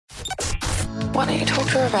Why don't you talk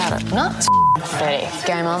to her about it? Nuts. Pathetic.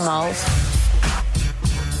 Game on, moles.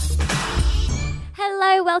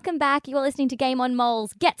 Hello, welcome back. You are listening to Game on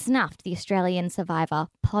Moles, Get Snuffed, the Australian Survivor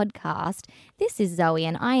podcast. This is Zoe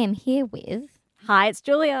and I am here with... Hi, it's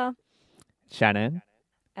Julia. Shannon.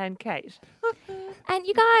 And Kate. And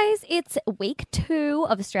you guys, it's week 2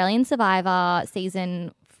 of Australian Survivor,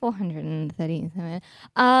 season 437.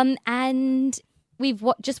 And we've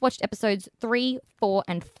just watched episodes 3, 4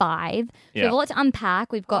 and 5. So we have a lot to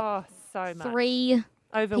unpack. We've got so much. 3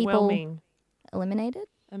 overwhelming people eliminated.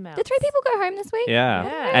 amounts. Did 3 people go home this week?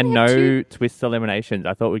 Yeah. And no twist eliminations.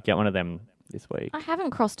 I thought we'd get one of them this week. I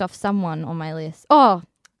haven't crossed off someone on my list. Oh,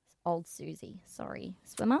 old Susie. Sorry,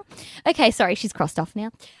 swimmer. Okay, sorry, she's crossed off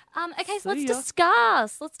now. Okay, so let's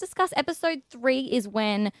discuss. Let's discuss episode 3 is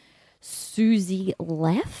when Susie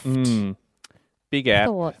left. Big app.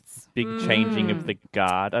 Thoughts? Big changing of the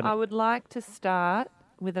guard. I would like to start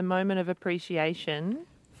with a moment of appreciation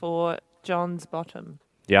for John's bottom.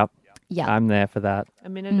 Yep. Yeah. I'm there for that. A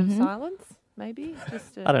minute of silence, maybe?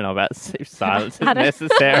 Just I don't know about if silence is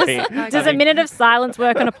necessary. Does a minute of silence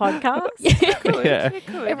work on a podcast? It could.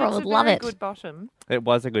 Everyone would love It's a very it. good bottom. It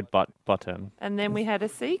was a good bottom. And then we had a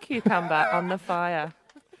sea cucumber on the fire.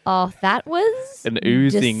 Oh, that was An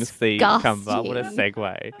oozing sea disgusting. cucumber. What a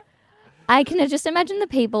segue. I can just imagine the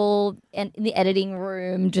people in the editing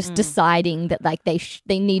room just deciding that like they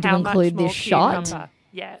need How to much include more this shot. cucumber?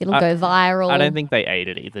 Yeah. It'll go viral. I don't think they ate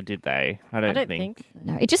it either, did they? I don't think.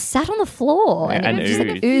 No, it just sat on the floor Yeah, and and it just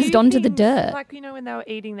oozed. oozed onto the dirt. Like, when they were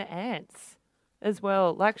eating the ants as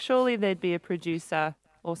well. Like, surely there'd be a producer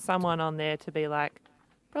or someone on there to be like,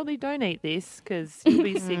 probably don't eat this because you'll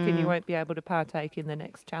be sick and you won't be able to partake in the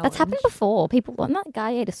next challenge. That's happened before. People, that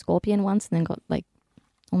guy ate a scorpion once and then got like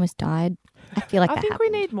almost died. I feel like I that think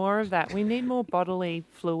happened. we need more of that. We need more bodily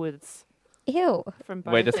fluids Ew. from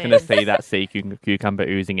both We're just going ends. to see that sea cucumber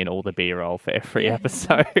oozing in all the B-roll for every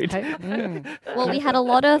episode. Well, we had a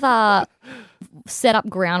lot of set up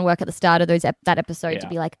groundwork at the start of that episode to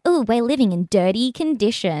be like, oh, we're living in dirty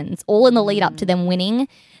conditions, all in the lead up to them winning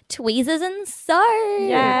tweezers and soap.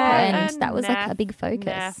 Yeah. And that was like a big focus.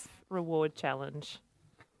 NAF reward challenge.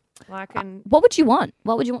 Like, What would you want?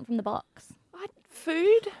 What would you want from the box?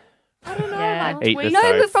 food? I don't know. Yeah. Like Eat the tweezers. No,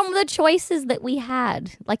 soap. but from the choices that we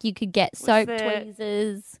had. Like you could get soap, there-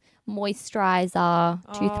 tweezers, moisturizer,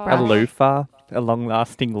 A toothbrush. loofah. A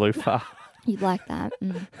long-lasting loofah. You'd like that.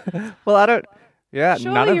 Well, I don't... Yeah, none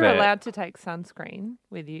Surely of you're it. allowed to take sunscreen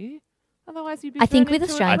with you. Otherwise, you'd be I think turned with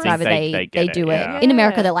into Australian a think Survivor, they they get do it, it. yeah. In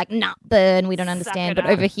America, Yeah. they're like, nah, burn. We don't Suck understand. it But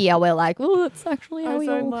over up. here, we're like, oh, it's actually how we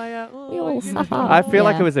ozone all... layer. we all you suffer. know. I feel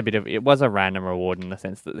like Yeah. it was a random reward in the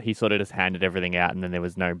sense that he sort of just handed everything out and then there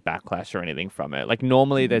was no backlash or anything from it. Like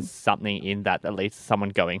normally there's something in that leads to someone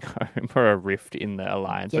going home or a rift in the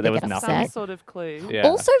alliance, Yeah, but there they was get nothing. upset. Some sort of clue. Yeah.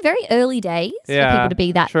 Also, very early days for Yeah, people to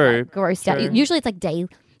be that true, grossed true. out. Usually it's like day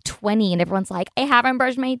 20 and everyone's like, I haven't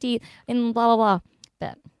brushed my teeth and blah, blah, blah.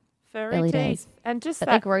 But Furry early teeth. days. And just But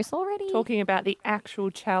they're that gross already. talking about the actual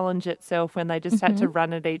challenge itself when they just had to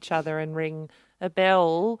run at each other and ring a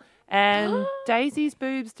bell. And Daisy's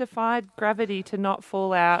boobs defied gravity to not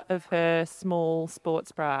fall out of her small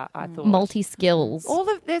sports bra, I thought. Multi-skills.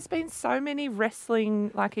 There's been so many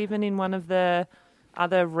wrestling, like even in one of the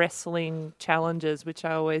other wrestling challenges, which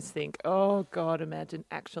I always think, oh God, imagine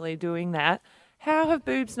actually doing that. How have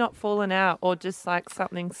boobs not fallen out or just like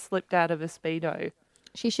something slipped out of a Speedo?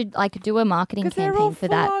 She should like do a marketing Because they're all campaign for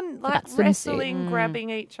that. full on, for like that swimsuit. wrestling, grabbing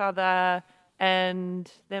each other,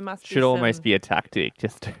 and there must be Should almost some be a tactic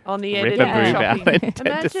just to on the rip editing a boob out chopping. and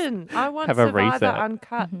just Imagine, I want have a Survivor reset.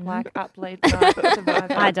 Uncut, like up late night Survivor.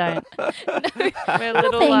 I don't. We're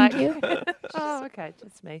little Thank like, you. oh, okay,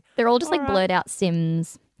 just me. They're all just All like right. blurred out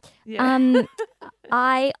Sims. Yeah.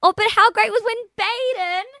 But how great was when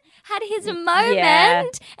Baden had his moment Yeah.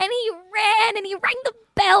 and he ran and he rang the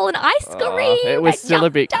bell and I screamed. it was I still a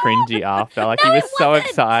bit jumped up. cringy after. Like he No, was it so wasn't.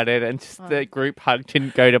 excited and just the group hug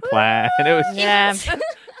didn't go to plan. And it was Yeah.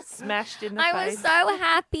 Smashed in the I face. was so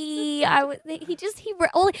happy.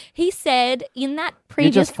 He said in that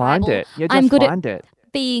previous you just find tribal, it. You I'm just good find it.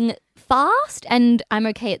 at being fast and I'm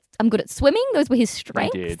good at swimming. Those were his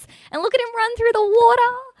strengths. did. And look at him run through the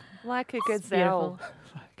water. Like a gazelle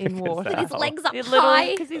in water. With his legs up His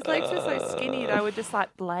high. because his legs were so skinny, they were just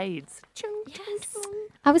like blades. Yes.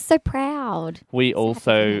 I was so proud. We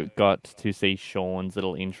also got to see Sean's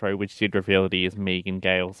little intro, which did reveal that he is Megan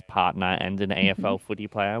Gale's partner and an AFL footy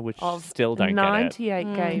player, which still don't get it. 98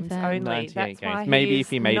 games fair. only. 98 That's games. why Maybe he if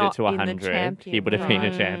he is made it not to in the 100, he would have been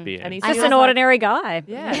a champion. And he Just feels an like- ordinary guy.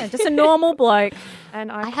 Yeah. Just a normal bloke.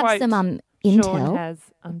 And I have some intel. Sean has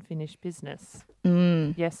unfinished business.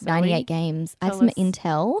 Yes, 98 games. I have Tell some us.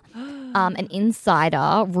 intel. An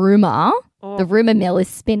insider rumor, the rumor mill is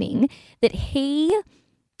spinning, that he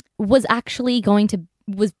was actually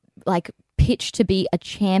was like pitched to be a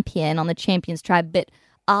champion on the Champions Tribe, but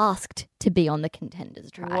asked to be on the Contenders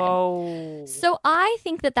Tribe. Whoa. So I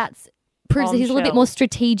think that's proves that he's a little bit Bombshell. more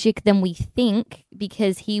strategic than we think,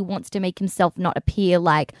 because he wants to make himself not appear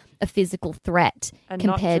like a physical threat And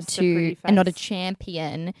not compared just a pretty to and not a face.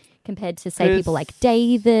 champion compared to say people like 'Cause-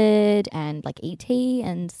 David and like ET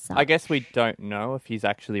and such. I guess we don't know if he's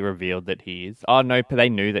actually revealed that he is. Oh no, but they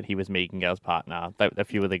knew that he was Megan Gale's partner. A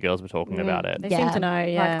few of the girls were talking about it. They Yeah. seem to know,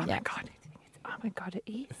 yeah. Like, oh my god, it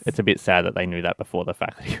is. It's a bit sad that they knew that before the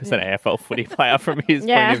fact that he was an AFL footy player from his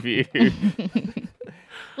Yeah. point of view.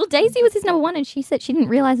 Well, Daisy was his number one, and she said she didn't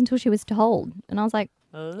realize until she was told. And I was like,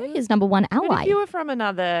 you're his number one But ally. if you were from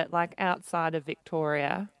another, like outside of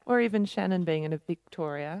Victoria, or even Shannon being in a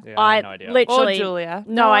Victoria, Yeah, I have no idea. or literally Julia,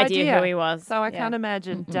 no idea who he was. So I Yeah. can't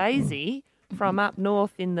imagine Daisy from up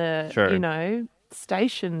north in the, True.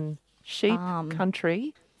 station sheep Farm.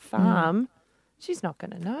 country farm. She's not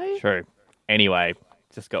going to know. True. Anyway,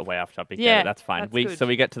 just got way off topic Yeah, there, but that's fine. that's good. So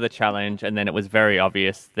we get to the challenge, and then it was very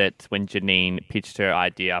obvious that when Janine pitched her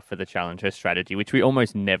idea for the challenge, her strategy, which we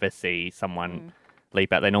almost never see someone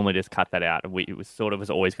leap out. They normally just cut that out. It was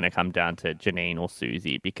always going to come down to Janine or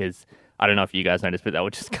Susie, because I don't know if you guys noticed, but they were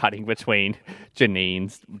just cutting between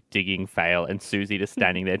Janine's digging fail and Susie just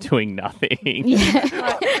standing there doing nothing.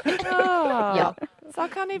 Oh. Yep. So I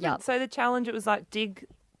can't even. Yep. So the challenge, it was like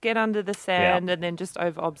get under the sand and then just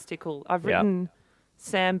over obstacle. I've Yep. written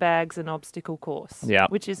sandbags and obstacle course, Yep.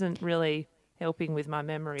 which isn't really helping with my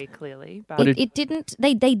memory clearly. But It didn't.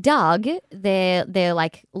 They dug their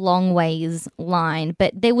like long ways line,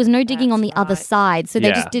 but there was no digging on the That's other right. side, so they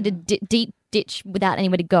Yeah. just did a deep ditch without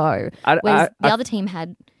anywhere to go. I- Whereas I- the other team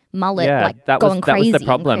had mullet like that going was that crazy. was the and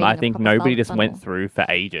problem. I creating a think proper nobody just funnel. went through for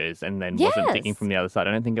ages and then wasn't digging Yes. from the other side.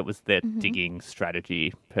 I don't think it was their digging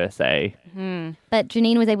strategy per se. But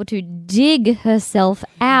Janine was able to dig herself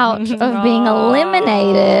out of being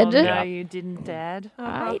eliminated. No, Yeah. you didn't, Dad.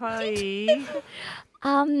 I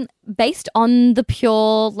Based on the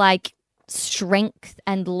pure like strength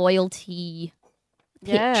and loyalty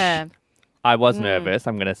pitch. Yeah. I was nervous,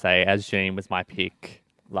 I'm going to say, as Janine was my pick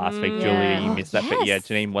last week. Julia, you Oh, missed that. But yeah, yes.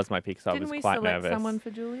 Janine was my pick, so Didn't I we was quite select nervous. someone for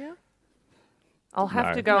Julia? I'll have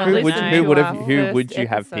No. to go and Who listen would- to who would our have who first would you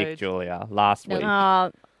have episode picked, Julia, last week? Be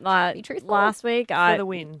Like truthful. last week, for the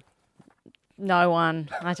win. no one.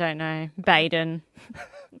 I don't know. Baden.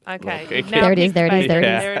 Okay. Look, you've okay. now There it is, picked there it is, there it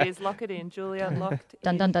Baden. is. There it is. Lock it in, Julia. Locked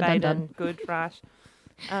Dun, in. dun, dun, dun, Baden. dun. Good rush.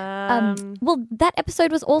 Well, that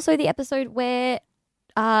episode was also the episode where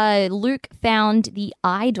Luke found the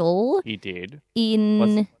idol He did. in.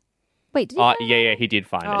 Was- Wait, did he? Oh, yeah, he did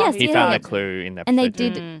find Oh, it. Yes, he he found did. the clue in the And they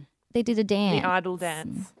episode. did. They did a dance. the idol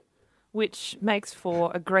dance, which makes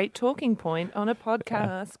for a great talking point on a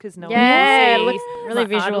podcast because no Yeah, one it can see looks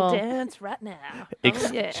really my idol visual. dance right now.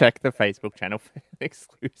 Yeah. Check the Facebook channel for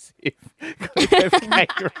exclusive clip of Kate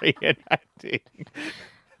reenacting.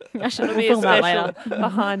 I should It'll be a film that special later.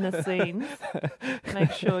 behind the scenes.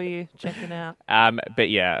 Make sure you check it out. But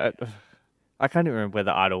yeah, I can't even remember where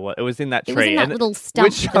the idol was. It was in that It tree. was in that and- little stump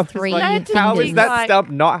which with I was three like, fingers. how does that Like- stump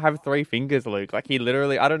not have 3 fingers, Luke? Like he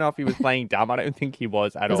literally, I don't know if he was playing dumb. I don't think he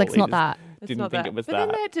was at I was all. like, it's He not just that. It's Didn't not think that. it was but that.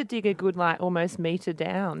 then they had to dig a good, like, almost meter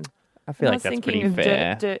down. I feel And like I was that's thinking pretty of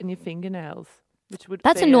fair. dirt in your fingernails, which would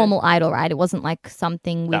That's a fair- normal idol, right? It wasn't like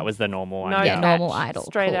something with. That was the normal one. No Yeah, catch, normal idol.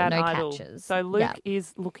 straight Cool, out no idol. catches. So Luke Yeah.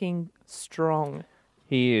 is looking strong.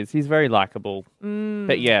 He is. He's very likable.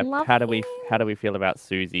 But yeah, Love how do we feel about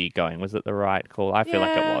Susie going? Was it the right call? I feel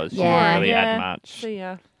like it Yeah. was. She Yeah. didn't really Yeah. add much. See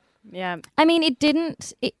ya. Yeah. I mean, it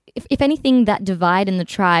didn't. If anything, that divide in the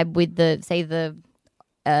tribe with the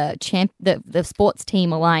the sports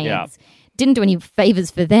team alliance didn't do any favors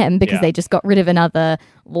for them because Yeah. they just got rid of another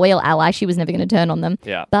loyal ally. She was never going to turn on them.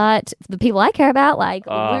 Yeah. But the people I care about, like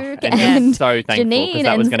Oh, Luke and and so thankful Janine because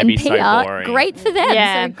that was and, going to and be Peter, so boring. great for them.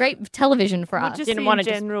 Yeah. So great television for Well, us. just Didn't in wanna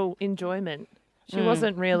just- general enjoyment. She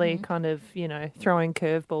wasn't really kind of, throwing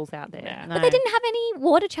curveballs out there. No. But they didn't have any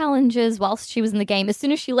water challenges whilst she was in the game. As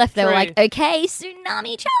soon as she left, they were True. like, okay,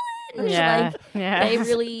 tsunami challenge. Yeah. Like, Yeah. they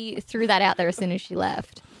really threw that out there as soon as she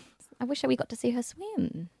left. I wish we got to see her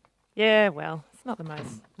swim. Yeah, well, it's not the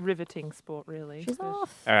most riveting sport, really. She's but-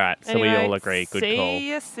 off. All right, so we Anyway, all agree. Good see call.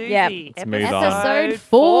 ya, Susie. Yep. Let's move on. Episode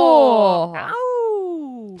 4.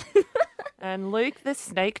 Ow! And Luke the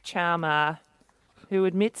Snake Charmer, who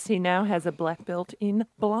admits he now has a black belt in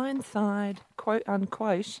blindside, quote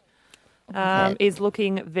unquote, it. is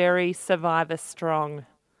looking very Survivor strong.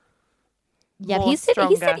 Yeah, more he said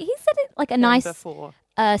stronger it like a than nice before.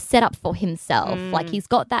 setup for himself. Like he's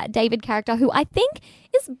got that David character who I think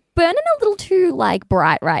is burning a little too like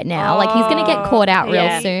bright right now. Like he's going to get caught out real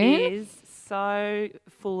He soon. is so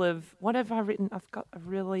full of what have I written? I've got a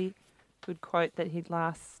really good quote that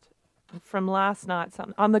from last night.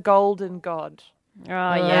 Something. I'm the golden god. Oh,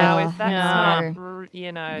 Now, yeah. if that's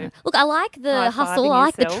not, Look, I like the high-fiving hustle. I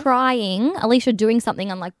like the yourself. trying. Alicia doing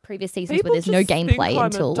something unlike previous seasons people where there's no just think gameplay I'm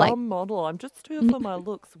until a like dumb model. I'm just here for my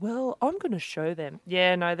looks. Well, I'm going to show them.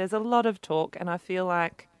 Yeah, no, there's a lot of talk, and I feel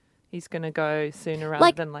like he's going to go sooner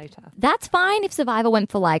rather than later. that's fine if Survivor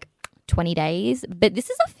went for like 20 days, but this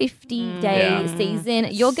is a 50-day season.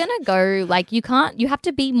 You're going to go like you have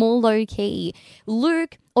to be more low key.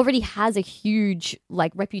 Luke already has a huge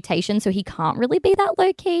like reputation, so he can't really be that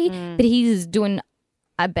low key, but he's doing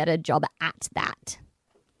a better job at that.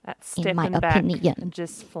 That's in stepping my back opinion. and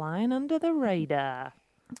just flying under the radar.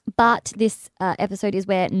 But this episode is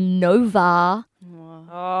where Nova's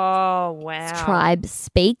Oh, wow. tribe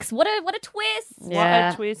speaks. What a twist! Yeah.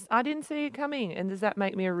 What a twist. I didn't see it coming. And does that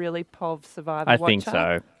make me a really POV survivor I think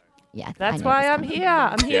watcher? so. Yeah, That's I know why this I'm coming. here.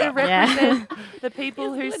 I'm here to Yeah. represent the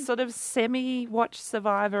people who sort of semi-watch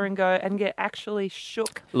Survivor and go and get actually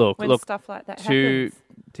shook Look, when look, stuff like that to happens.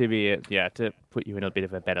 to put you in a bit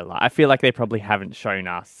of a better light. I feel like they probably haven't shown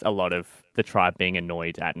us a lot of the tribe being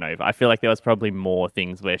annoyed at Nova. I feel like there was probably more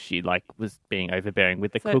things where she like was being overbearing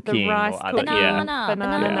with the So cooking the rice or other. cooking, Banana,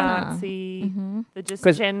 banana banana. Nazi, the just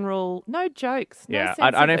 'Cause- general, no jokes. No Yeah, sense I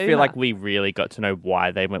of don't feel humour. like we really got to know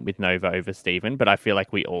why they went with Nova over Steven, but I feel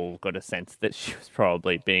like we all got a sense that she was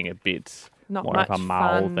probably being a bit Not more of a much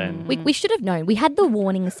mull fun. than. We should have known. We had the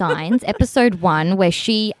warning signs, episode 1, where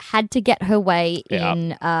she had to get her way Yeah.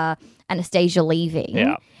 in Anastasia leaving.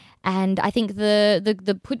 Yeah. And I think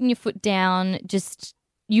the putting your foot down, just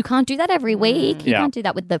you can't do that every week. You Yeah. can't do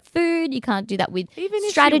that with the food. You can't do that with Even if she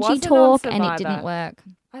strategy wasn't talk, on and it Survivor, didn't work.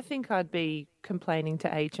 I think I'd be complaining to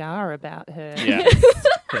HR about her Yeah.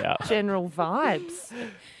 yeah. general vibes.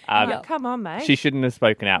 Um, Like, come on, mate. She shouldn't have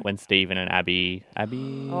spoken out when Stephen and Abby.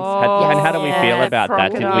 Oh, and how do we feel yeah, about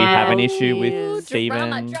that? Did we have an issue with Crocodile.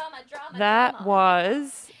 Stephen? That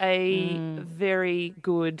was a very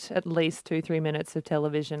good, at least 2-3 minutes of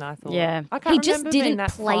television, I thought. Yeah. I can't He just remember being didn't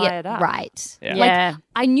that play fired it up. right. Yeah. Like, Yeah.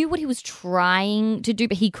 I knew what he was trying to do,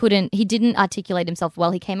 but he couldn't. He didn't articulate himself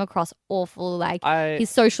well. He came across awful. Like his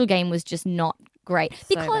social game was just not great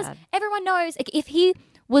because bad. everyone knows. Like, if he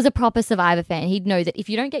was a proper Survivor fan, he'd know that if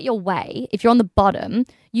you don't get your way, if you're on the bottom,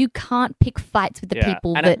 you can't pick fights with the Yeah.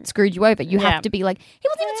 people And that screwed you over. You Yeah. have to be like, he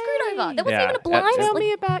wasn't even screwed over. There wasn't Yeah. even a blind. Tell like,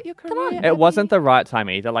 me about your career. It wasn't the right time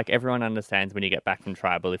either. Like, everyone understands when you get back from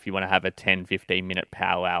tribal if you want to have a 10, 15-minute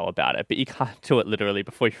powwow about it, but you can't do it literally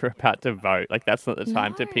before you're about to vote. Like, that's not the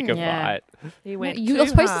time to pick a Yeah. fight. He went you're too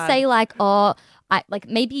supposed hard. to say like, oh,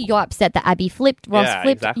 maybe you're upset that Abby flipped, Ross Yeah,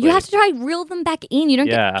 flipped. exactly. You have to try and reel them back in. You don't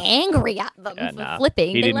Yeah. get angry at them Yeah, for nah. flipping.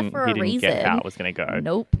 He They didn't, left for he a didn't reason. get how it was going to go.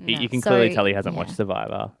 Nope. You can So, clearly tell he hasn't yeah. watched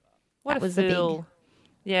Survivor. What That a was a big- fool.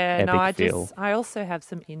 Yeah, Epic no, feel. I also have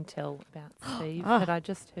some intel about Steve that I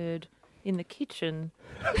just heard in the kitchen.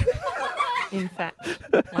 In fact.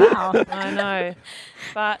 Wow. I know.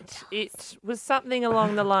 But it was something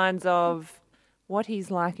along the lines of what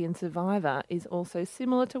he's like in Survivor is also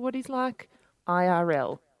similar to what he's like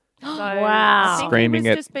IRL. So Wow. I think he Screaming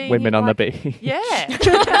was at just being women on the like- beach. Yeah.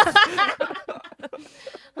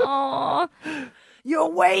 Aw. You're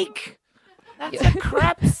weak. That's a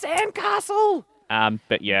crap sandcastle.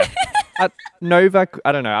 But yeah, Nova.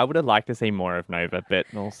 I don't know. I would have liked to see more of Nova, but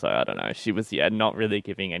also I don't know. She was not really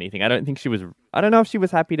giving anything. I don't think she was. I don't know if she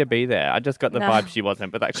was happy to be there. I just got the No. vibe she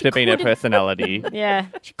wasn't, but that could have been her personality. Yeah.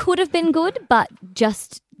 She could have been good, but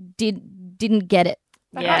just didn't get it.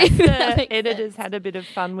 Perhaps That the makes editors had a bit of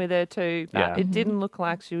fun with her too, but Yeah. it didn't look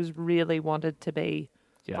like she was really wanted to be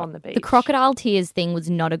Yeah. on the beach. The crocodile tears thing was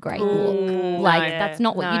not a great look. Like, no. that's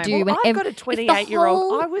not what No. you do. Well, when I've got a if the 28-year-old.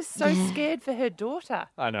 whole- I was so scared for her daughter.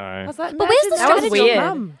 I know. I was like, But where's the imagine that was strategy? your Weird.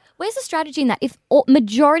 mum. Where's the strategy in that? If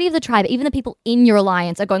majority of the tribe, even the people in your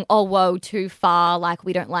alliance, are going, oh, whoa, too far, like,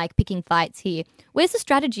 we don't like picking fights here. Where's the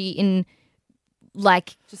strategy in,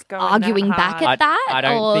 like, Just going arguing that back hard. at that? I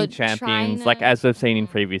don't or think champions, trying to- like as we've seen in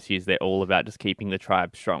previous years, they're all about just keeping the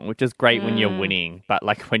tribe strong, which is great when you're winning. But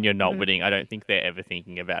like when you're not winning, I don't think they're ever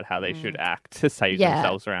thinking about how they should act to save Yeah.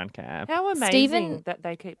 themselves around camp. How amazing Stephen- that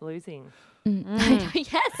they keep losing. yes,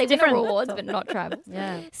 they win different. rewards, but not tribals.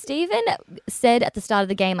 Yeah. Stephen said at the start of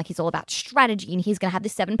the game, like, he's all about strategy and he's going to have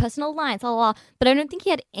this 7-person alliance, blah, blah, blah. But I don't think he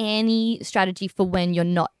had any strategy for when you're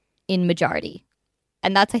not in majority.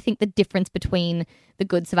 And that's, I think, the difference between the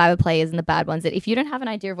good Survivor players and the bad ones. That if you don't have an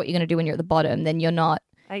idea of what you're going to do when you're at the bottom, then you're not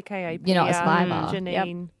aka You're not a Pia, survivor.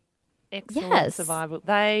 Janine, excellent Yes. survival.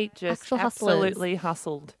 They just Actual hustlers. absolutely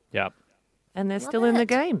hustled. Yep. And they're still in the it.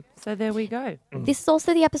 game. So there we go. This is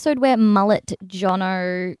also the episode where Mullet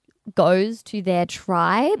Jono goes to their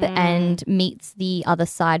tribe and meets the other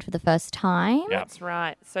side for the first time. Yeah. That's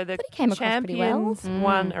right. So the But he came across pretty well. champions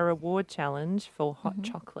won a reward challenge for hot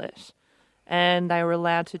chocolate. And they were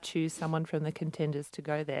allowed to choose someone from the contenders to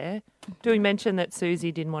go there. Do we mention that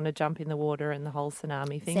Susie didn't want to jump in the water and the whole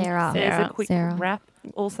tsunami thing? Sarah. There's Sarah. a quick Sarah. wrap,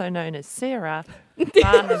 also known as Sarah.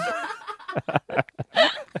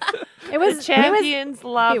 It was The champions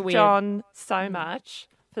love weird. John so much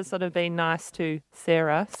for sort of being nice to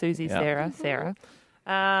Sarah, Susie, Yeah. Sarah.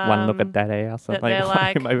 One look at that ass. That I'm they're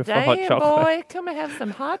like, him over for hot damn chocolate. boy, come and have some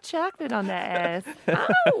hot chocolate on that ass.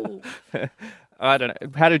 Oh. I don't know.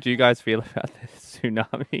 How did you guys feel about the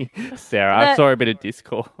tsunami, Sarah? I saw a bit of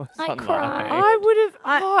discourse. I online. cried. I would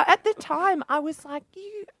have, at the time, I was like,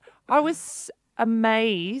 I was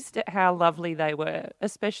amazed at how lovely they were.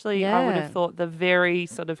 Especially, I would Yeah. have thought the very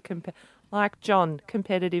sort of, like John,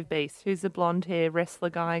 competitive beast. Who's the blonde hair wrestler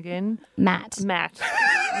guy again? Matt. Matt.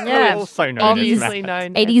 Yeah. Also known as Obviously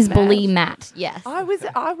Matt. known as 80s Matt. bully Matt. Yes. I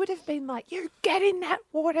would have been like, you get in that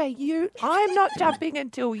water, I'm not jumping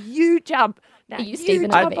until you jump. Now, Are you Stephen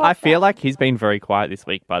jump Irving? off I feel that." like he's been very quiet this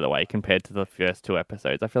week, by the way, compared to the first two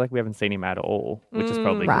episodes. I feel like we haven't seen him at all, which is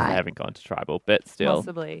probably because Right. they haven't gone to tribal, but still.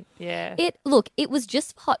 Possibly, yeah. It was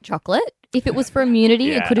just hot chocolate. If it was for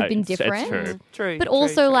immunity, it Yeah, could have been it's different. true. True. But true,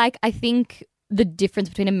 also, true. like, I think the difference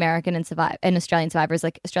between American and Australian Survivor is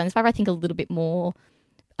like Australian Survivor, I think, a little bit more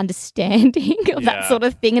understanding of that Yeah. sort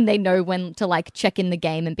of thing, and they know when to like check in the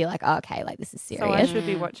game and be like, oh, okay, like this is serious. So I should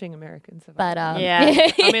be watching American Survivor. But Yeah.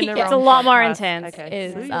 I'm in the yeah, It's a wrong lot more podcast. intense. Okay.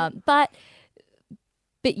 is, Sweet. but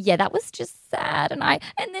yeah, that was just sad. And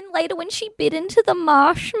then later when she bit into the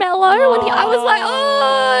marshmallow, I was like,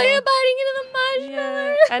 oh, you're biting into the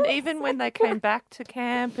marshmallow. Yeah. And even when they came back to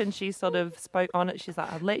camp and she sort of spoke on it, she's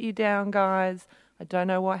like, I let you down, guys. I don't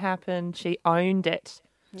know what happened. She owned it.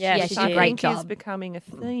 Yeah, Yeah, she she I did. did. Great think job. is becoming a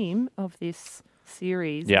theme of this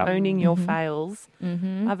series, Yeah. owning your fails.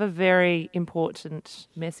 Mm-hmm. I have a very important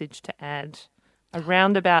message to add.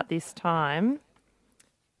 Around about this time,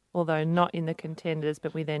 although not in the contenders,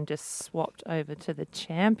 but we then just swapped over to the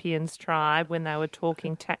champions tribe when they were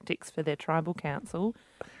talking tactics for their tribal council.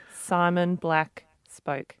 Simon Black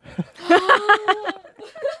spoke.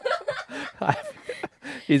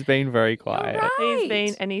 He's been very quiet. He's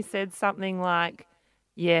been, and he said something like,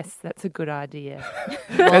 yes, that's a good idea.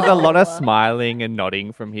 There's a lot of smiling and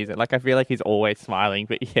nodding from his. Like, I feel like he's always smiling,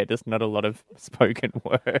 but yeah, just not a lot of spoken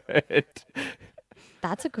word.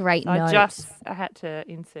 That's a great note. I had to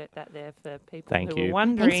insert that there for people Thank who you. were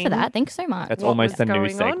wondering. Thanks for that. Thanks so much. That's What almost was a new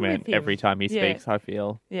going on segment with him? every time he Yeah. speaks, I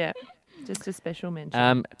feel. Yeah, just a special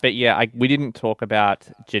mention. But yeah, we didn't talk about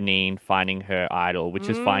Janine finding her idol, which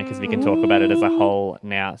is fine because we can talk about it as a whole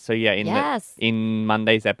now. So yeah, Yes. in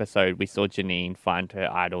Monday's episode, we saw Janine find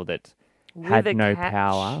her idol that had With a no catch.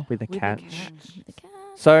 power with a With a catch. The cat.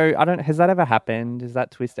 So has that ever happened? Has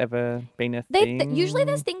that twist ever been a They, thing? usually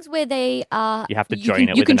there's things where they You have to you join can,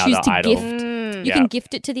 it you with can another choose to idol. gift. You Yeah. can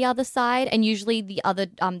gift it to the other side, and usually the other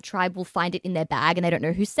tribe will find it in their bag, and they don't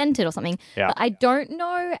know who sent it or something. Yeah. But I don't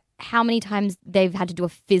know how many times they've had to do a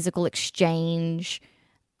physical exchange.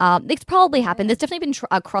 It's probably happened. There's definitely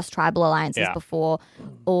been cross tribal alliances Yeah. before,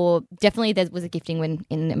 or definitely there was a gifting when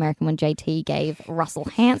in American when JT gave Russell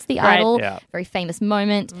Hance the Right. idol, Yeah. very famous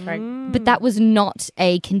moment. Right. But that was not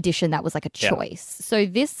a condition. That was like a Yeah. choice. So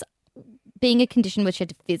this being a condition which you had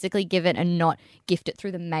to physically give it and not gift it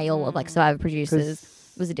through the mail of like Survivor producers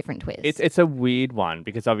was a different twist. It's a weird one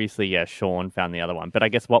because obviously, yeah, Sean found the other one. But I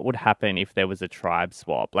guess what would happen if there was a tribe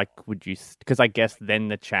swap? Like, would you? Because I guess then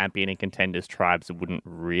the champion and contenders tribes wouldn't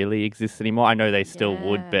really exist anymore. I know they still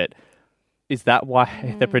would, but is that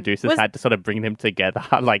why the producers had to sort of bring them together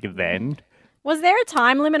like then? Was there a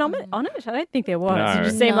time limit on it? I don't think there was. No. It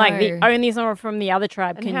just seemed like No. only someone from the other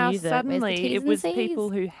tribe and can how use it. suddenly T's it and was C's?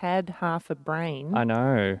 people who had half a brain I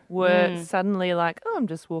know. were suddenly like, oh, I'm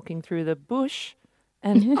just walking through the bush.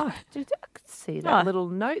 And I could see that Oh. little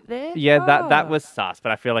note there. Yeah, that Oh. was sus,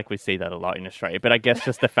 but I feel like we see that a lot in Australia. But I guess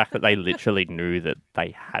just the fact that they literally knew that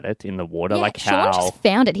they had it in the water, yeah, like Sean how. just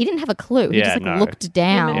found it. He didn't have a clue. He Yeah, just like no. looked Him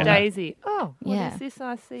down. and Yeah. Daisy. Oh, what is Yeah. this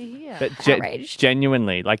I see here? But Outraged.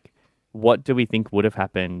 genuinely, like, what do we think would have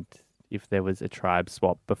happened if there was a tribe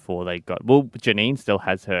swap before they got? Well, Janine still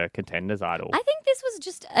has her contenders idol. I think this was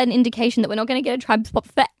just an indication that we're not going to get a tribe swap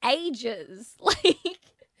for ages. Like,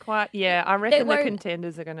 Quite, yeah. I reckon the won't-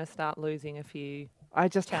 contenders are going to start losing a few. I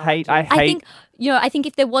just challenges. hate. I hate. I think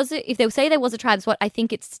if there was if they say there was a tribe swap, I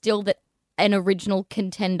think it's still that an original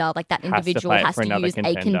contender, like that Has to individual play it has for to another use a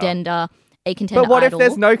contender. contender But what idol. if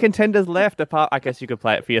there's no contenders left? Apart, I guess you could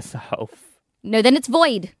play it for yourself. No, then it's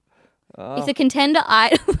void. If a contender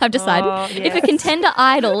idol, I've decided, if a yes. contender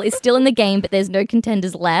idol is still in the game but there's no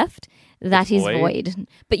contenders left, that is void.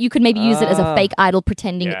 But you could maybe use it as a fake idol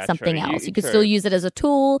pretending Yeah, it's something true. else. You could True. still use it as a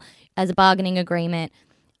tool, as a bargaining agreement.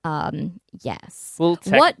 Yes. Well,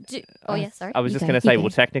 sorry. I was You just go, going to you say, go. well,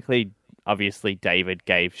 technically, obviously, David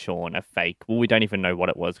gave Sean a fake. Well, we don't even know what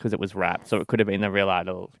it was because it was wrapped, so it could have been the real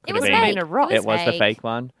idol. It Could was have fake. been a rock. It was the fake. fake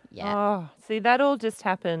one. Yeah. Oh, see, that all just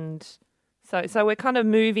happened. So we're kind of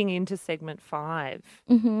moving into segment 5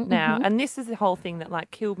 now. And this is the whole thing that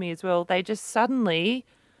like killed me as well. They just suddenly,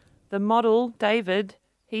 the model, David,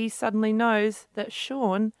 he suddenly knows that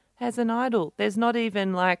Sean has an idol. There's not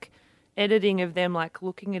even like editing of them like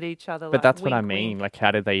looking at each other. But like, that's what I wink, mean. wink. Like,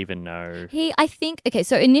 how did they even know? I think, okay,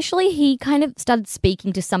 so initially he kind of started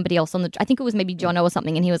speaking to somebody else on I think it was maybe Jono or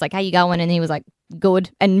something, and he was like, how you going? And he was like, good,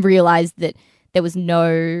 and realised that there was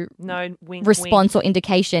no No wink, response or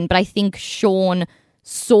indication. But I think Sean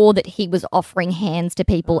saw that he was offering hands to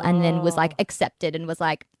people and then was like accepted and was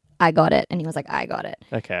like, I got it. And he was like, I got it.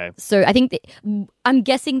 Okay. So I think I'm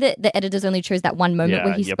guessing that the editors only chose that one moment Yeah,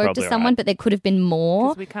 where he you're spoke to probably someone, right. but there could have been more.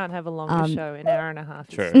 Because we can't have a longer show. An hour and a half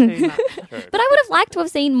True. is too much. But I would have liked to have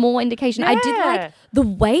seen more indication. I did Yeah. like the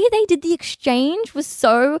way they did the exchange was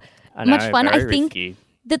so I know, much fun. I very think risky.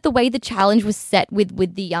 that the way the challenge was set with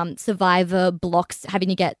the survivor blocks having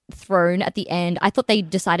to get thrown at the end, I thought they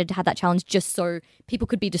decided to have that challenge just so people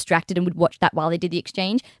could be distracted and would watch that while they did the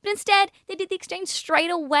exchange. But instead, they did the exchange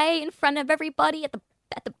straight away in front of everybody at the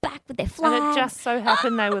back with their flags. And it just so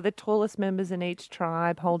happened they were the tallest members in each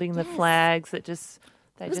tribe holding the flags. They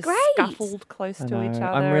was just great. scuffled close I to each know.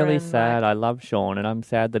 other. I'm really and, sad. I love Sean, and I'm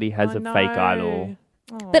sad that he has I a fake know. idol.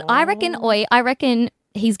 But I reckon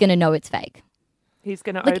he's gonna know it's fake. He's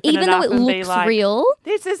going to Like open even it though up it and be looks like, real,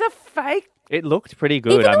 this is a fake. It looked pretty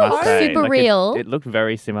good, Even I though it must was say. super real- It looked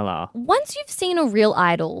very similar. once you've seen a real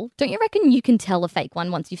idol, don't you reckon you can tell a fake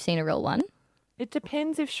one once you've seen a real one? It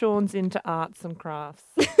depends if Sean's into arts and crafts,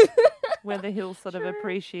 whether he'll sort of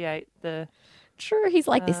appreciate the. True, he's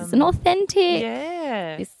like, this is an authentic.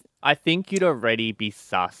 Yeah. This, I think you'd already be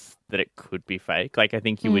sus that it could be fake. Like, I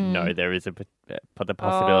think you would know there is the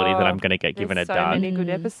possibility that I'm going to get given a There's so dud. many good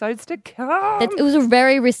episodes to come. it was a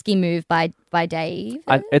very risky move by Dave.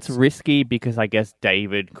 It's risky because I guess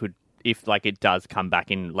David could, if like it does come back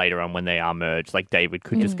in later on when they are merged, like David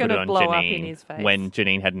could just put gonna it on blow up in Janine his face. when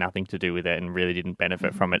Janine had nothing to do with it and really didn't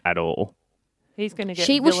benefit from it at all. He's going to get.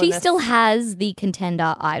 She villainous. still has the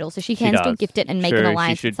contender idol, so she can still does. gift it and make True, an she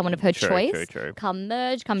alliance should- with someone of her true, choice. true. Come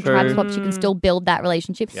merge, come True. tribe swap, she can still build that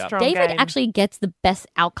relationship. Yep. Strong David game. actually gets the best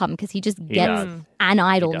outcome because he just gets does. an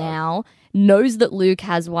idol He does. now, knows that Luke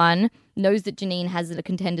has one, knows that Janine has a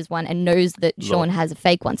contenders one, and knows that Sean has a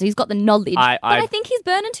fake one. So he's got the knowledge. But I think he's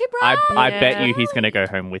burning too bright. I bet Yeah. you he's going to go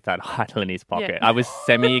home with that idol in his pocket. I was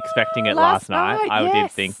semi-expecting it last night. night, I did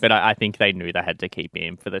yes. think, but I think they knew they had to keep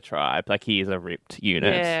him for the tribe. Like, he is a ripped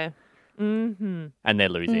unit. Yeah. And they're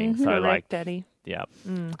losing. So, Correct, like, Daddy. yeah.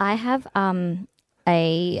 I have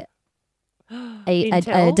a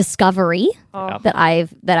Intel? discovery Oh, that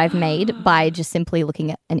I've made by just simply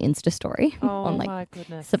looking at an Insta story oh on like my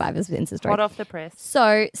goodness. Survivor's Insta story. Hot off the press.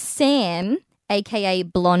 So Sam, aka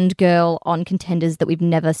blonde girl on Contenders that we've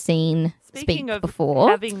never seen Speaking speak of before.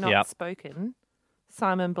 having not Yep. spoken,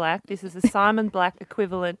 Simon Black. This is a Simon Black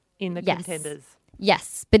equivalent in the Yes. Contenders.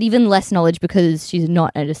 Yes, but even less knowledge because she's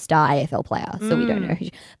not a star AFL player, so we don't know. Who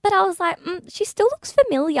but I was like, she still looks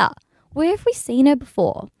familiar. Where have we seen her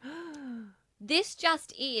before? This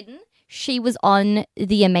just in, she was on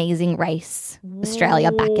The Amazing Race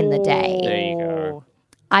Australia back in the day. There you go.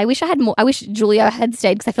 I wish I had more. I wish Julia had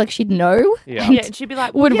stayed because I feel like she'd know. Yeah. Yeah, and she'd be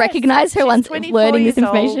like, Would yes, recognise her she's once 24 learning this years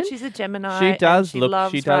old, information. She's a Gemini. She does and she look.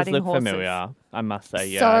 loves She does riding look horses. familiar. I must say.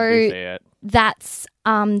 Yeah, So- I do see it. That's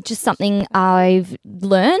just something I've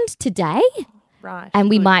learned today, Right. and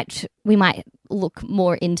we good. might look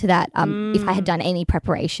more into that. If I had done any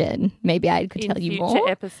preparation, maybe I could in tell you future more.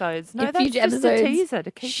 episodes. No, In that's future just episodes, a teaser to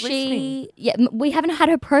keep listening. we haven't had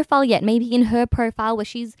her profile yet. Maybe in her profile where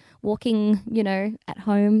she's walking, at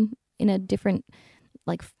home in a different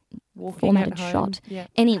like Walking formatted at home. shot. Yeah.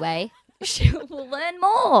 Anyway, we'll learn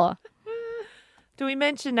more. Do we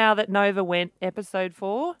mention now that Nova went episode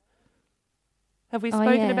 4? Have we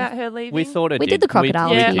spoken yeah. about her leaving? We sort of We did the crocodile.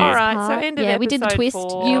 We Yeah, did. all right. part. So end of yeah, we did the episode twist.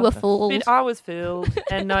 4. You were fooled. But I was fooled,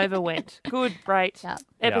 and Nova went. Good, great. Yep.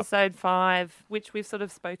 Episode 5, which we've sort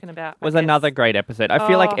of spoken about. I Was guess. another great episode. I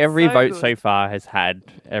feel like Oh, every so vote good. so far has had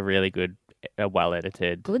a really good a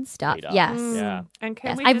well-edited. Good stuff. leader. Yes. Yeah. And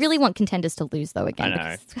can we I just- really want contenders to lose though again I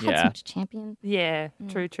know, because we've had yeah. so much champion. Yeah,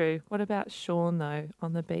 true. What about Sean, though,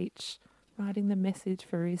 on the beach, writing the message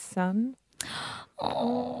for his son?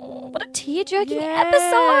 Oh, what a tear-jerking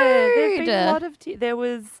There's been a episode. lot of there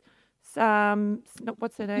was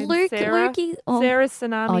what's her name? Luke, Sarah. Lukey. Oh, Sarah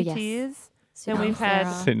Tsunami Oh, yes. tears. Then Tsunami we've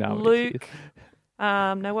had Sarah. Tsunami Luke.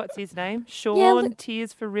 No, what's his name? Sean. Luke-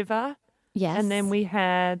 Tears for River. yes. And then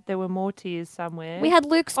there were more tears somewhere. we had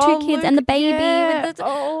Luke's two kids and the Luke, baby yeah. with the.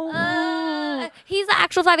 Oh. He's the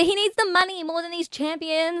actual driver. He needs the money more than these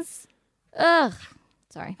champions. Ugh.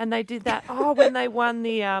 Sorry. And they did that. When they won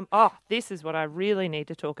the this is what I really need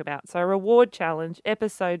to talk about. So Reward Challenge,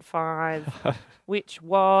 episode 5, which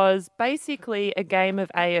was basically a game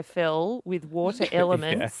of AFL with water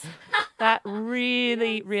elements. That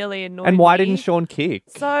really, really annoyed me. And why didn't Sean kick?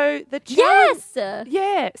 So the challenge, Yes.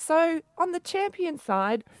 yeah. So on the champion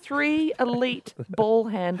side, 3 elite ball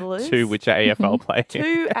handlers, Two which are AFL players.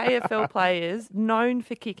 2 AFL players known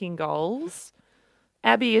for kicking goals.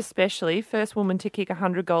 Abby especially, first woman to kick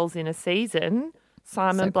 100 goals in a season.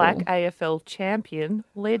 Simon So Black, cool. AFL champion,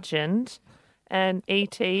 legend. And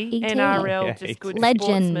E.T., E.T.. NRL, Yeah, just E.T.. good Legend.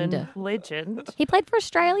 sportsman, legend. He played for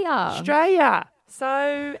Australia. Australia.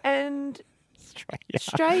 So, and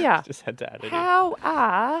Australia. Just had to add it in. How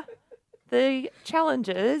are the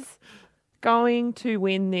challengers going to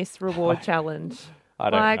win this reward challenge? I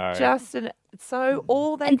don't know. So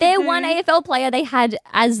all they And could their do, one AFL player they had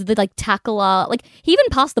as the tackler, he even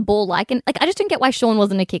passed the ball and I just don't get why Sean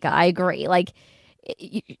wasn't a kicker. I agree.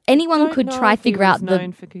 Anyone don't could know try if he figure out was the.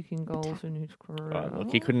 known for kicking goals in his career. Oh,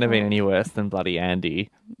 look, he couldn't have been any worse than bloody Andy.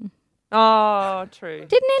 Oh, true.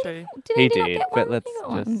 Didn't true. He He not did, get but one? let's He got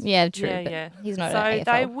one. just- Yeah, true. Yeah, but yeah. He's not So an AFL.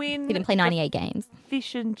 they win. He didn't play 98 games.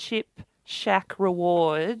 Fish and chip shack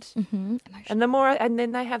reward. Mm-hmm. And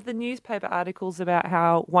then they have the newspaper articles about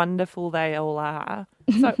how wonderful they all are.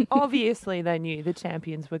 So obviously they knew the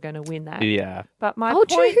champions were going to win that. Yeah. But my Oh,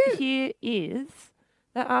 point true. here is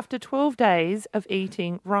that after 12 days of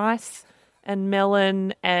eating rice and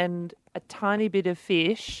melon and a tiny bit of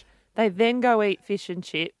fish, they then go eat fish and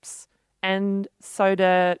chips and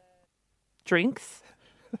soda drinks.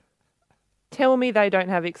 Tell me they don't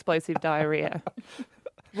have explosive diarrhea.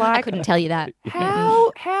 I couldn't tell you that.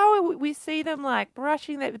 How we see them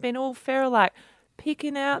brushing, they've been all feral,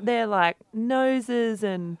 picking out their noses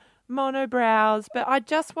and monobrows, but I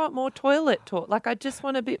just want more toilet talk. I just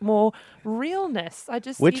want a bit more realness.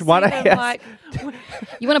 Which you one? see them,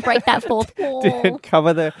 You want to break that fourth wall. Didn't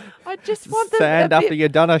cover the I just want them sand a after bit,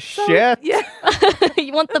 you've done a shit. Yeah,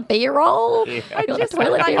 You want the B-roll? Yeah. I You want just the want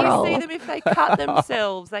toilet you B-roll? see them if they cut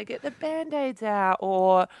themselves, they get the band-aids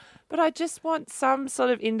out, but I just want some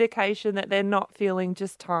sort of indication that they're not feeling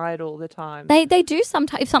just tired all the time. They do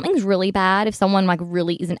sometimes. If something's really bad, if someone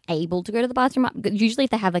really isn't able to go to the bathroom, usually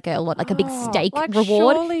if they have a big steak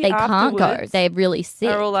reward, surely they can't go. afterwards They're really sick.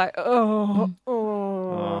 They're all Mm.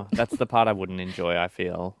 Oh, that's the part I wouldn't enjoy, I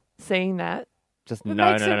feel. seeing that. Just It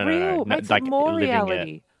no, makes no, no, it no, real. no, no. Makes Like it more living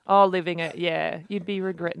reality. it. Oh, living it, yeah. You'd be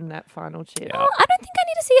regretting that final chip. Yeah. I don't think I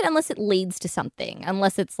need to see it unless it leads to something.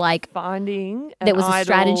 Unless it's Finding an there was a idol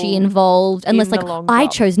strategy involved. Unless in the long I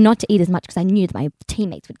cup. chose not to eat as much because I knew that my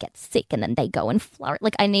teammates would get sick and then they go and flourish.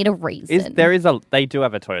 I need a reason. They do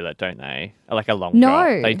have a toilet, don't they? Like a long No.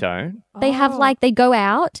 drop. They don't. They have they go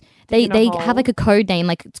out. They Dig in a have hole. a code name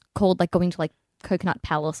it's called going to Coconut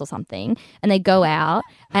Palace or something, and they go out.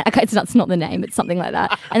 And, okay, it's not the name. It's something like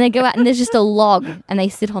that. And they go out, and there's just a log, and they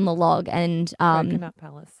sit on the log, and Coconut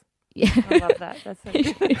Palace. yeah, I love that. That's so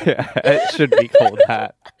good. Yeah, it should be called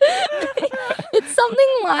that. it's something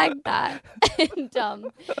like that.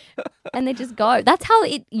 And they just go. That's how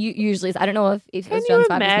it usually is. I don't know if Can John you Survivor's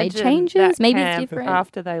made imagine changes. that Maybe it's camp different.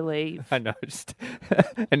 after they leave? I know, just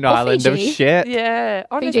an island of Fiji. shit. Yeah,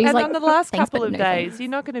 honestly, Fiji's and like, on the last "Thanks, couple but of no days, thanks." you're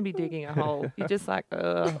not going to be digging a hole. You're just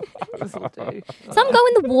this will do. Some go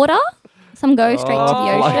in the water. Some go straight to the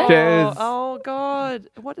Oh, ocean. floaters. Oh God!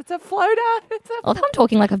 What? It's a floater. It's a. Oh, if I'm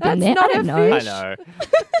talking like I've been That's there, I not don't a know. I fish. know.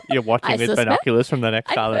 You're watching I with suspect. binoculars from the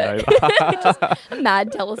next I island know. over.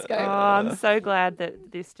 Mad telescope. Oh, I'm so glad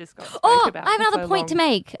that this just got spoke Oh, about. I have for another so point to long.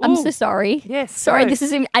 make. I'm Ooh. so sorry. Yes, Sorry, go. this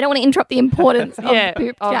is. I don't want to interrupt the importance of Yeah,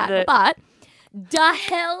 poop of chat, the- but the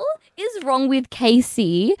hell is wrong with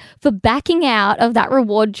Casey for backing out of that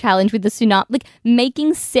reward challenge with the tsunami,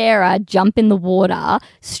 making Sarah jump in the water?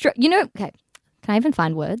 Okay. Can I even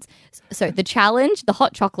find words? So the challenge, the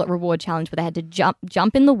hot chocolate reward challenge, where they had to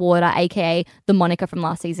jump in the water, aka the Monica from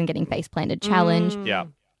last season getting face planted challenge. Yeah.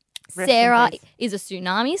 Rest in Sarah peace. is a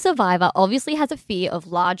tsunami survivor, obviously has a fear of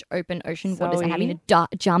large open ocean waters and having Zoe.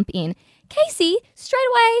 to jump in. Casey, straight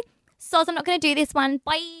away, soz, I'm not going to do this one.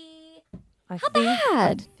 Bye. I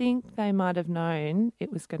bad? think they might have known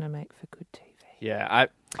it was going to make for good TV. Yeah,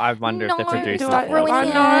 I wonder if the No, producer. stop thought ruining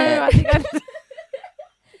that. it. I think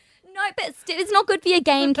No, but it's not good for your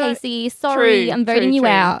game, Casey. Sorry, True, I'm voting true, you true.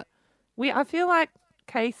 out. I feel like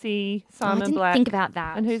Casey, Oh, I Simon didn't Black, think about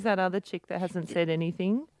that. and who's that other chick that hasn't said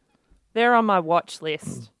anything? They're on my watch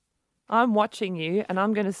list. I'm watching you, and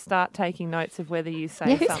I'm going to start taking notes of whether you say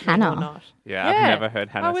Yeah, who's something Hannah? or not. Yeah, I've never heard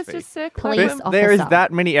Hannah I was speak. just circling. Police them. There is officer.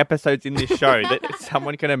 that many episodes in this show that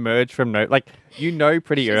someone can emerge from no, like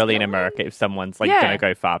pretty early in America if someone's Yeah. going to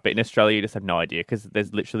go far, but in Australia you just have no idea because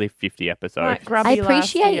there's literally 50 episodes. Like Grubby I last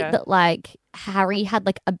appreciate year. that, like, Harry had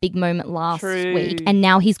like a big moment last True. week, and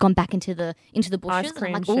now he's gone back into the bushes.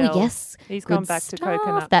 cream and I'm like, shell. oh yes, He's good gone back to stuff.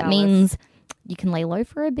 Coconut That Palace. means you can lay low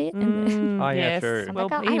for a bit. And Oh, yeah, yes. true. Oh my Well,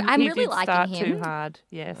 God, he, I'm he really did liking start him. too hard.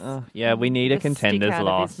 Yes. Yeah, we need a The stick contenders out of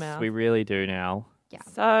loss. his mouth. We really do now.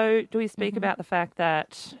 So, do we speak Mm-hmm. about the fact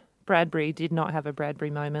that Bradbury did not have a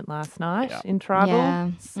Bradbury moment last night Yeah. in Tribal?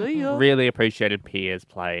 Yeah. See ya. Really appreciated Pia's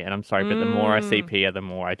play, and I'm sorry, but the more I see Pia, the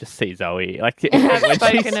more I just see Zoe. Like We have when she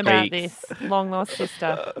spoken about speaks- this. Long lost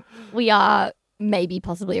sister. we are maybe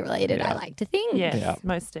possibly related. I like to think. Yes, Yeah.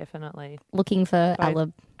 most definitely. Looking for Both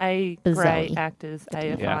A Zoe. grade actors,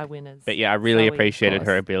 AFI Yeah. winners. But yeah, I really Zoe, appreciated of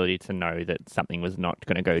her course. ability to know that something was not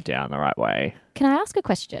going to go down the right way. Can I ask a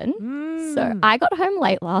question? Mm. So I got home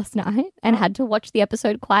late last night and had to watch the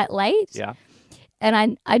episode quite late. Yeah,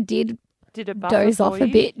 And I did Did it buffer doze for off a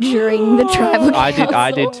you? bit during the tribal I did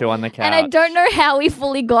council. too on the couch. And I don't know how we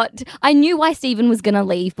fully got. I knew why Stephen was going to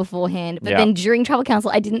leave beforehand, but Yeah. then during tribal council,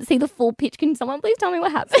 I didn't see the full pitch. Can someone please tell me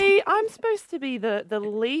what happened? See, I'm supposed to be the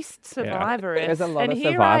least survivorist. There's a lot and of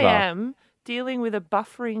here survivor. I am dealing with a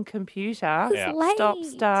buffering computer. It was Yeah. late.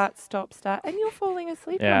 Stop, start. And you're falling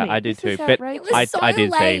asleep Yeah, on me. I did This too. is But outrageous. It was so I did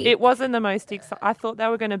late. see. It wasn't the most exciting. I thought they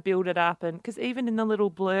were going to build it up, and because even in the little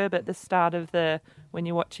blurb at the start of when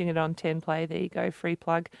you're watching it on 10 Play, there you go, free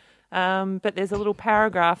plug. But there's a little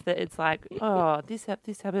paragraph that it's like, oh, this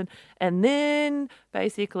happened, and then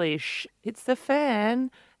basically hits the fan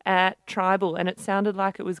at Tribal, and it sounded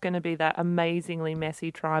like it was going to be that amazingly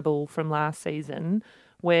messy Tribal from last season,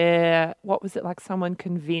 where what was it like? Someone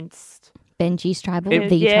convinced. Benji's tribal, Yes,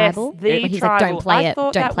 the tribal. the Where he's tribal. like, don't play I it,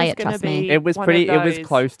 thought don't that play was it, gonna trust me. be It was one pretty. of It was those-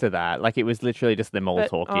 close to that. Like it was literally just them all But,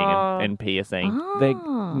 talking oh. and Pia saying, Oh.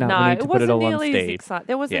 "No, No, we need it to put wasn't it all on nearly as Steve." exciting.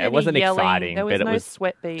 There wasn't Yeah, it any wasn't yelling. exciting, There was but it no was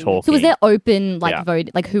sweat beads. talking. So was there open like Yeah. vote,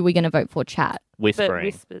 like who we're going to vote for chat? But Whispering.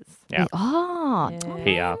 whispers. Yeah. Oh,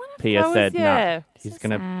 Yeah. Pia That was- said, "No, yeah. he's So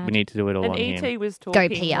gonna. sad. We need to do it all And on him." E.T. was talking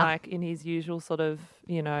Pia. like in his usual sort of,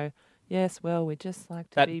 yes, well, we just like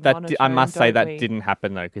to be I monitoring, must say don't that we? didn't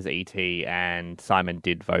happen though because ET and Simon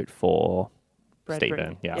did vote for Bradbury.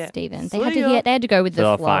 Stephen. Yeah. Stephen. They See had to ya. they had to go with So the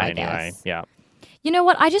they're flow, fine I anyway. guess. Yeah. You know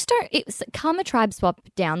what? I just don't. It's Karma Tribe swap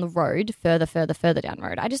down the road, further down the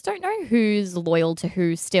road. I just don't know who's loyal to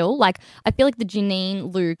who still. Like, I feel like the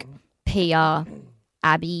Janine, Luke, Pia,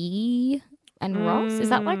 Abby, and Ross. Is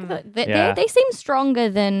that like Yeah. they seem stronger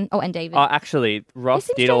than and David. Oh, actually, Ross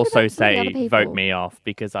seem did stronger also than some of the other say, people. "Vote me off"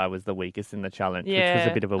 because I was the weakest in the challenge, which was Yeah.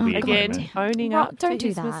 a bit of a Oh, weird Again, moment. owning Ro- up don't to do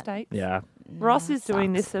his that. mistakes. Yeah. Ross is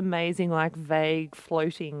doing sucks. this amazing, like, vague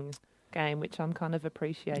floating game, which I'm kind of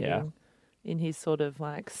appreciating Yeah. in his sort of,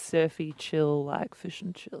 like, surfy, chill, like, fish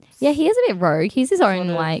and chips. Yeah, he is a bit rogue. He's his own Sort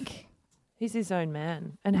of. like. He's his own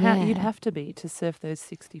man. And how Yeah. you'd have to be to surf those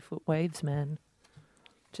 60-foot waves, man.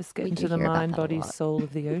 Just get We into do the hear about mind, that a body, lot. soul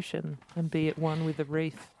of the ocean and be at one with the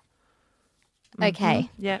reef. Okay.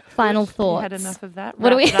 Yeah. Final good. You had thoughts. enough of that? What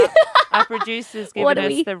do Wrap we- it up. Our producer's What given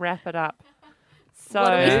do us we- the wrap it up. So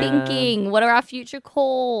What are we thinking? What are our future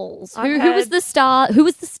calls? I've Who was had- the star? Who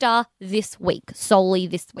was the star this week? Solely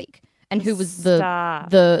this week, and who was star.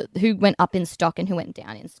 the who went up in stock and who went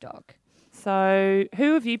down in stock? So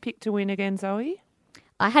who have you picked to win again, Zoe?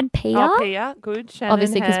 I had Pia. Oh, Pia. Good. Shannon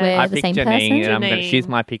Obviously, 'cause had- we're I the picked same Janine, person. and Janine. she's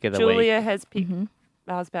my pick of the Julia has picked, Mm-hmm.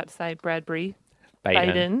 I was about to say Bradbury, week.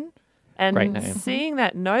 Baden. And Great name. seeing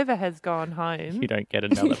that Nova has gone home, You don't get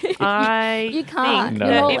another pick. I You can't. think No.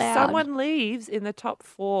 that You're if allowed. someone leaves in the top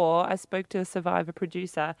 4, I spoke to a Survivor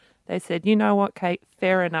producer. They said, "You know what, Kate?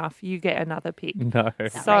 Fair enough. You get another pick." No.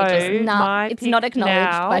 So Outrageous. Nah, my it's pick not acknowledged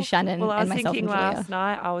now, by Shannon well, I and was myself thinking and Julia. last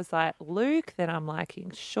night, I was like Luke. Then I'm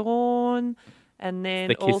liking Sean, and then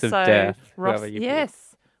the kiss also of death, Ross. whoever you pick.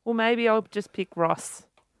 Yes. Well, maybe I'll just pick Ross.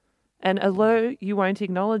 And although you won't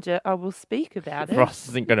acknowledge it, I will speak about it. Ross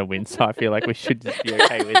isn't going to win, so I feel like we should just be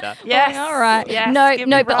okay with that. Yes. All right. Yes, no, give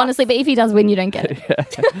no, me but Ross. honestly, but if he does win, you don't get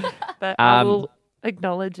it. But I Um, will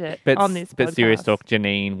acknowledge it But, on this but serious podcast. talk,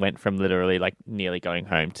 Janine went from literally like nearly going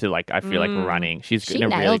home to like I feel like running. She's She in a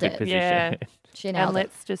really nailed good it. position. Yeah. She And nailed it.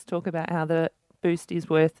 let's just talk about how the boost is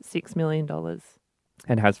worth $6 million.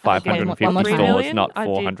 And has One 550 more time. stores, 3 not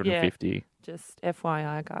million? I did, 450. Just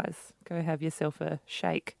FYI, guys. Go have yourself a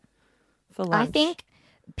shake for lunch. I think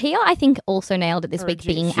Pia, I think, also nailed it this Or a week,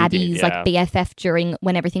 juice. being She did, Abby's yeah. like BFF during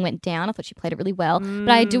when everything went down. I thought she played it really well. But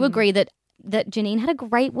I do agree that Janine had a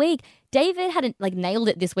great week. David hadn't nailed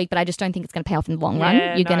it this week, but I just don't think it's going to pay off in the long run.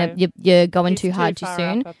 Yeah, You're going He's too hard too far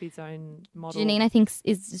soon. Up his own model. Janine, I think,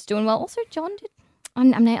 is doing well. Also, John did. I'm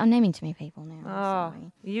naming too many people now. I'm Oh,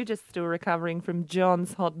 sorry. you're just still recovering from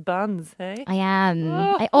John's hot buns, hey? I am.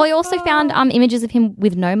 I also found images of him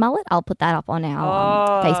with no mullet. I'll put that up on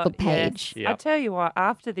our Facebook page. Yes. I Yep. tell you what,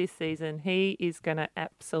 after this season, he is going to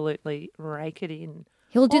absolutely rake it in.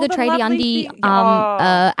 He'll do All the the tradie lovely undie thing-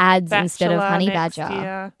 ads instead of Bachelor Honey next Badger.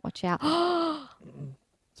 year. Watch out.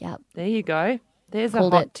 Yep. There you go. There's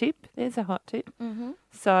Called a hot it. tip. There's a hot tip. Mm-hmm.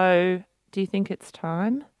 So, do you think it's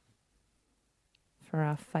time for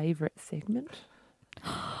our favourite segment?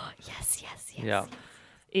 Yes. Yeah.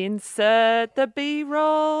 Insert the B-roll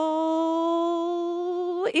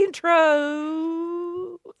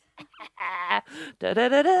intro.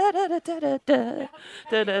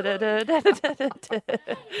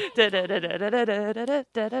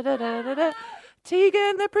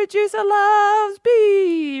 Tegan, the producer, loves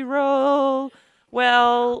B-roll.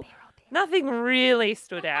 Well, nothing really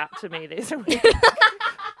stood out to me this week.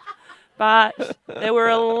 But there were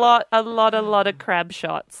a lot of crab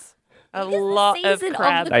shots. A lot of season of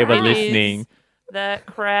crab. the They were crab. listening. The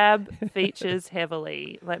crab features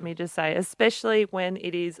heavily, let me just say, especially when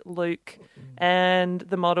it is Luke and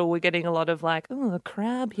the model. We're getting a lot of oh,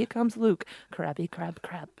 crab, here comes Luke. Crabby crab,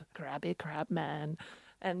 crabby crab man.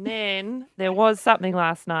 And then there was something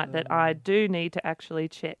last night that I do need to actually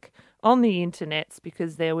check on the internets,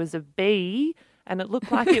 because there was a bee and it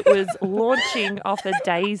looked like it was launching off a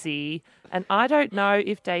daisy. And I don't know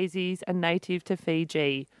if daisies are native to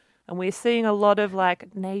Fiji. And we're seeing a lot of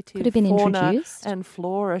native Could have been fauna introduced. and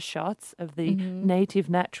flora shots of the native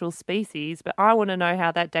natural species. But I want to know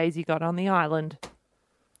how that daisy got on the island.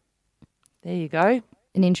 There you go.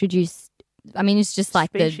 And introduced. I mean, it's just like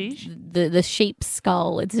Species. the sheep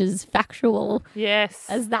skull. It's as factual Yes.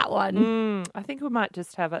 as that one. I think we might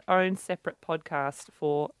just have our own separate podcast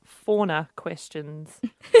for fauna questions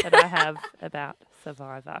that I have about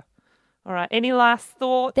Survivor. All right. Any last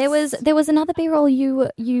thoughts? There was another B-roll you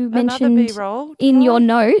another mentioned B-roll in your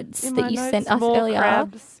notes in that my you notes, sent us more earlier.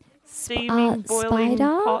 Crabs, steaming, boiling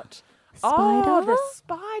spider? hot. Oh, the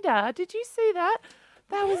spider! Did you see that?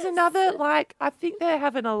 That was another I think they're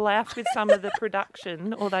having a laugh with some of the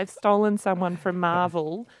production, or they've stolen someone from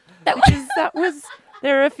Marvel. That was.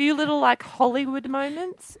 There are a few little Hollywood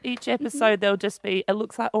moments. Each episode there'll just be. It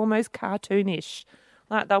looks like almost cartoonish.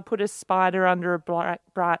 Like they'll put a spider under a bright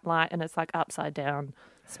light, and it's upside down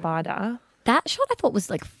spider. That shot I thought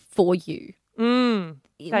was for you. It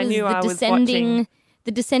They was knew the I was descending, watching.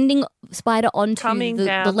 the descending spider onto Coming the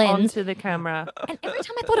down lens. onto the camera. And every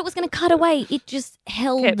time I thought it was going to cut away, it just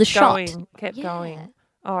held Kept the shot. Kept Yeah. going.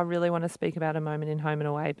 Oh, I really want to speak about a moment in Home and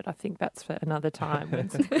Away, but I think that's for another time. When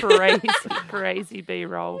some crazy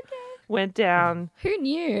B-roll went down. Who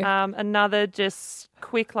knew? Another just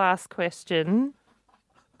quick last question.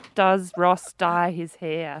 Does Ross dye his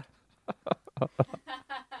hair?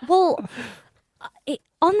 Well,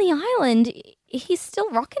 on the island, he's still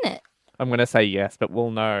rocking it. I'm going to say yes, but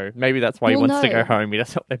we'll know. Maybe that's why he We'll wants to know. go home. He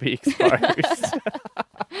doesn't want to be exposed.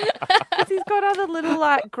 'Cause he's got other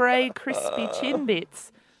little grey crispy chin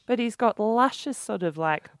bits, but he's got luscious sort of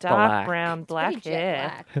dark Black. brown black Pretty jet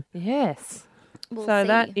hair. black. Yes. We'll So see.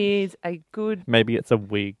 that is a good, Maybe it's a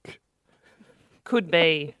wig. could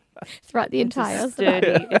be. throughout the entire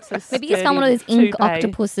Sturdy. It's a Maybe he's found one of those ink toupee.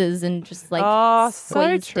 octopuses and just oh,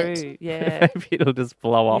 so squeezed true. it. Yeah. Maybe it'll just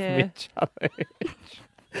blow off Yeah. mid-challenge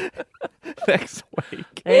next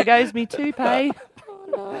week. There goes me toupee.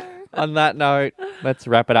 On that note, let's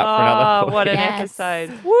wrap it up for another week. What an Yes.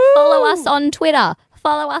 episode. Woo! Follow us on Twitter.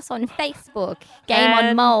 Follow us on Facebook. Game on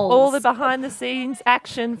And Moles. all the behind the scenes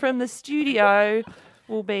action from the studio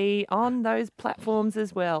will be on those platforms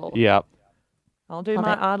as well. Yep. I'll do Love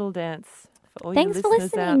my it. idle dance for all Thanks you for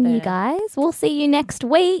listeners out listening, there. you guys. We'll see you next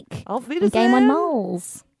week. Auf on Game on Wiedersehen.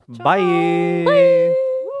 Moles. Bye.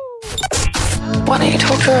 Why don't you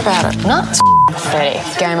talk to her about it? Nuts.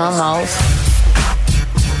 30. Game on, moles.